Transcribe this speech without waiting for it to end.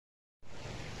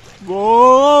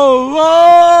Whoa,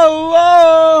 whoa,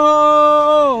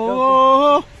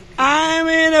 whoa, I'm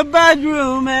in a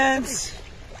bedroom and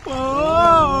whoa,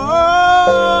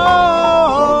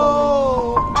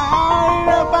 I'm in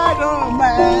a bedroom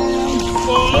and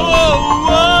whoa,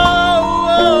 I'm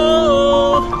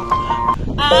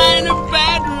in a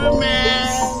bedroom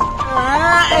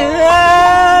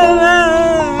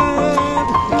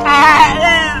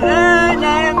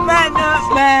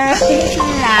and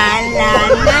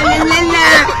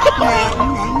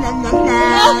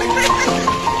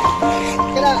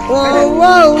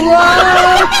whoa, whoa,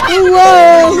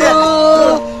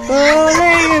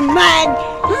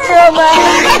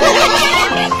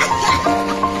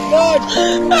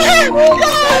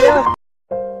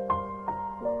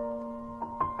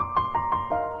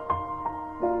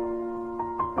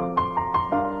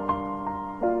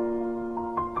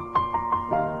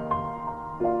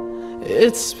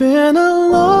 It's been a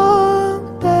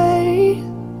long day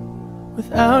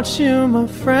without you, my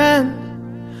friend,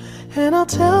 and I'll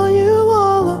tell you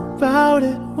all about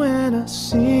it when I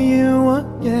see you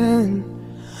again.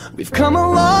 We've come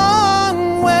a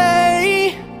long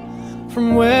way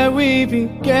from where we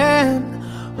began.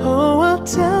 Oh, I'll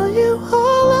tell you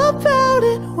all about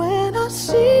it when I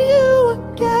see you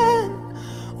again.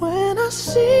 When I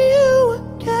see you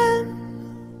again.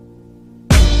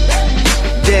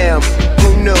 Damn,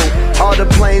 who knew? All the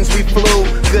planes we flew,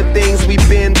 good things we've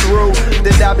been through,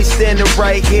 that I'll be standing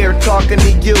right here talking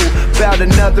to you about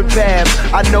another path.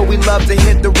 I know we love to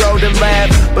hit the road and laugh,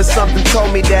 but something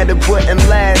told me that it wouldn't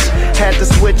last. Had to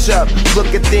switch up, look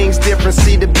at things different,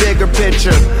 see the bigger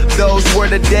picture. Those were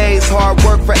the days, hard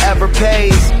work forever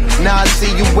pays. Now I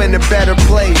see you in a better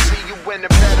place.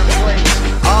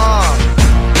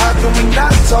 How can we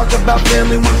not talk about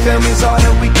family when family's all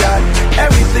that we got?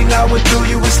 Everything I went through,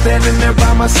 you were standing there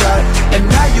by my side, and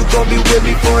now you gon' be with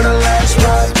me for the last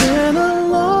ride. It's been a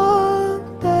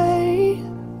long day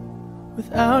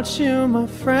without you, my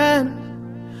friend,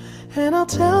 and I'll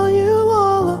tell you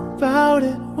all about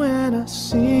it when I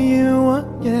see you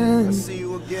again.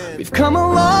 We've come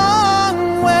a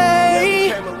long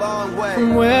way,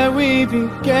 from where we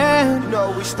began.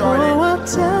 Oh, I'll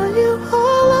tell you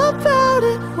all about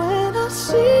it when I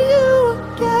see you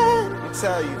again.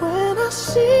 When I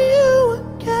see you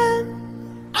again.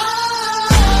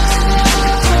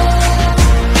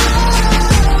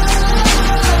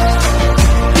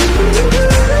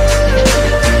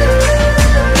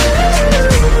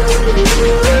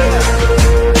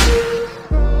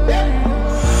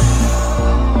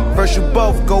 First you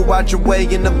both go out your way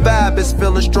and the vibe is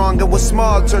feeling strong, and what's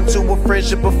small turn to a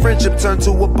friendship turn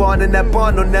to a bond, and that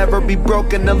bond will never be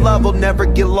broken, the love will never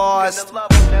get lost.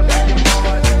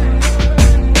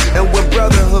 And when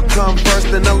brotherhood come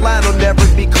first, then the line will never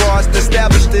be crossed.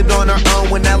 Established it on our own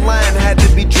when that line had to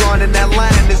be drawn, and that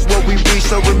line is what we reach,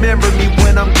 so remember me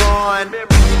when I'm gone.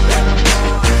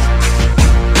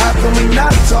 How can we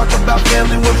not talk about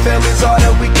family when family's all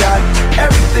that we got?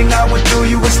 Everything I went through,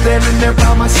 you were standing there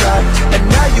by my side, and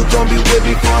now you gon' be with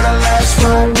me for the last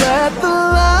ride. So let the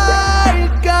light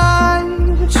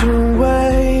guide your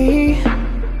way,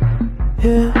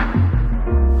 yeah.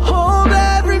 Hold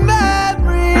every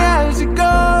memory as you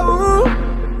go,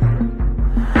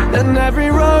 and every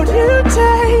road you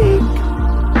take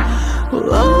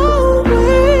will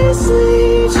always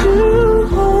lead you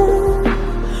home.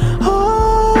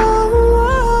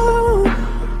 Oh,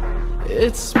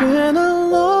 it's been a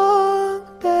long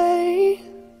day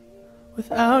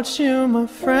without you, my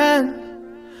friend,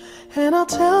 and I'll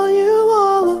tell you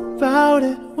all about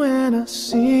it when I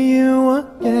see you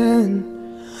again.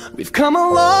 We've come a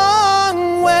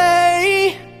long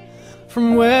way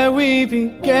from where we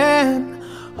began.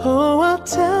 Oh, I'll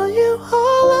tell you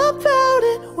all about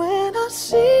it when I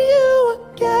see you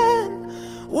again.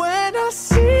 When I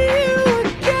see you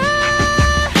again.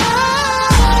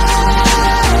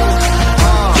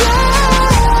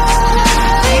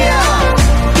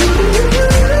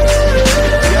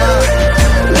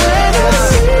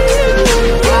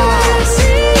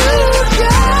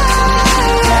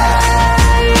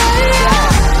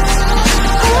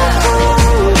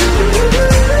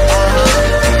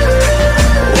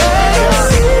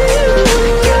 See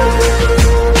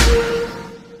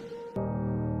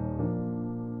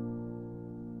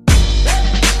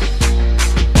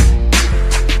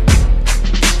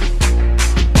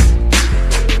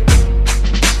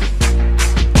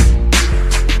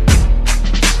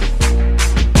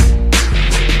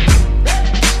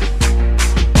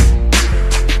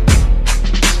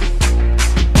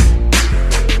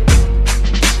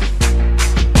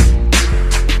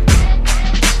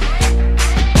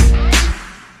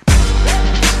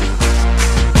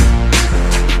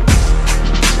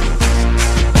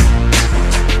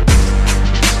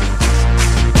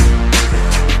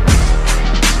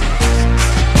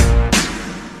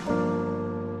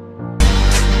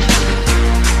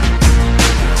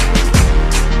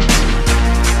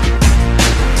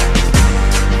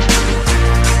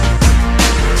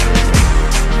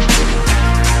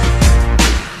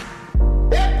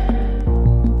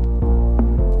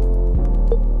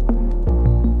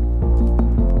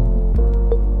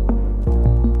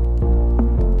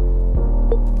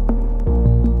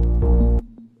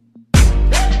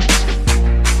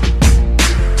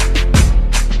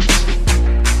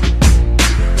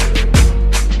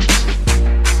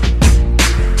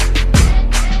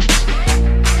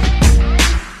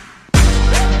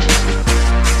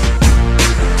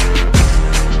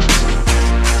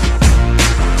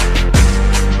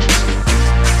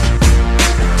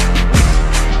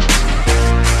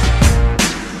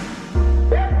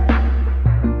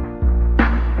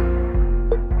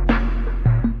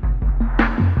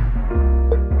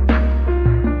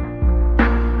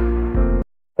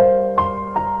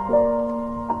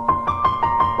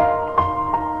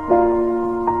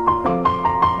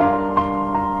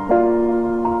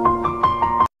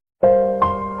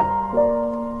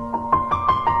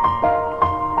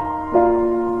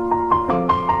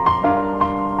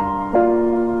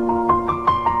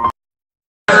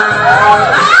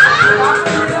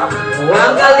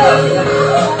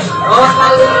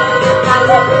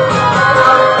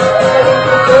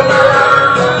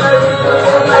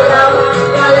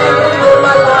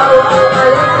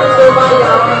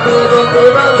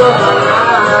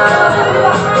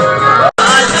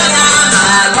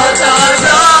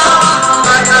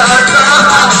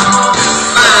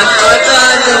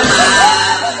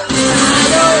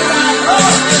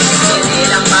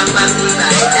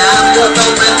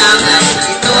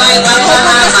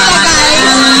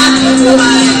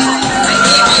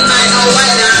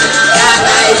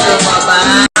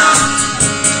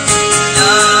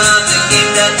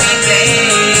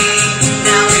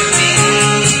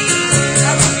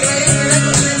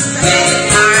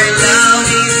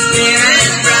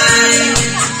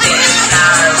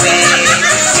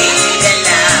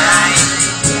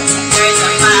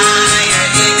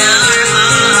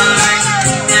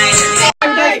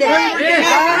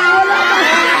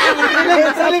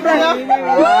Salib na.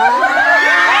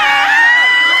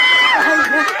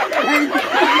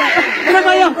 Ano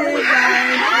ba yun?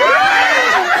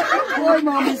 Uy,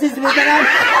 mga misis mo tanan.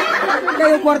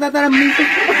 Kayo kwarta tanan misis.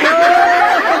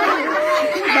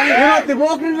 Ano,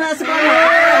 tibuok na sa kanya.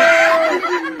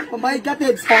 Pambayad ka,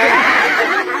 Tips.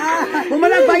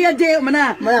 Umanang bayad, Jay.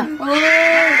 Umana. Mana?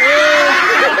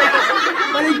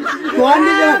 Balik. Tuhan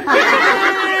din yun.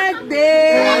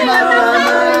 Birthday!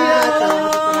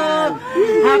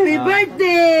 Happy birthday!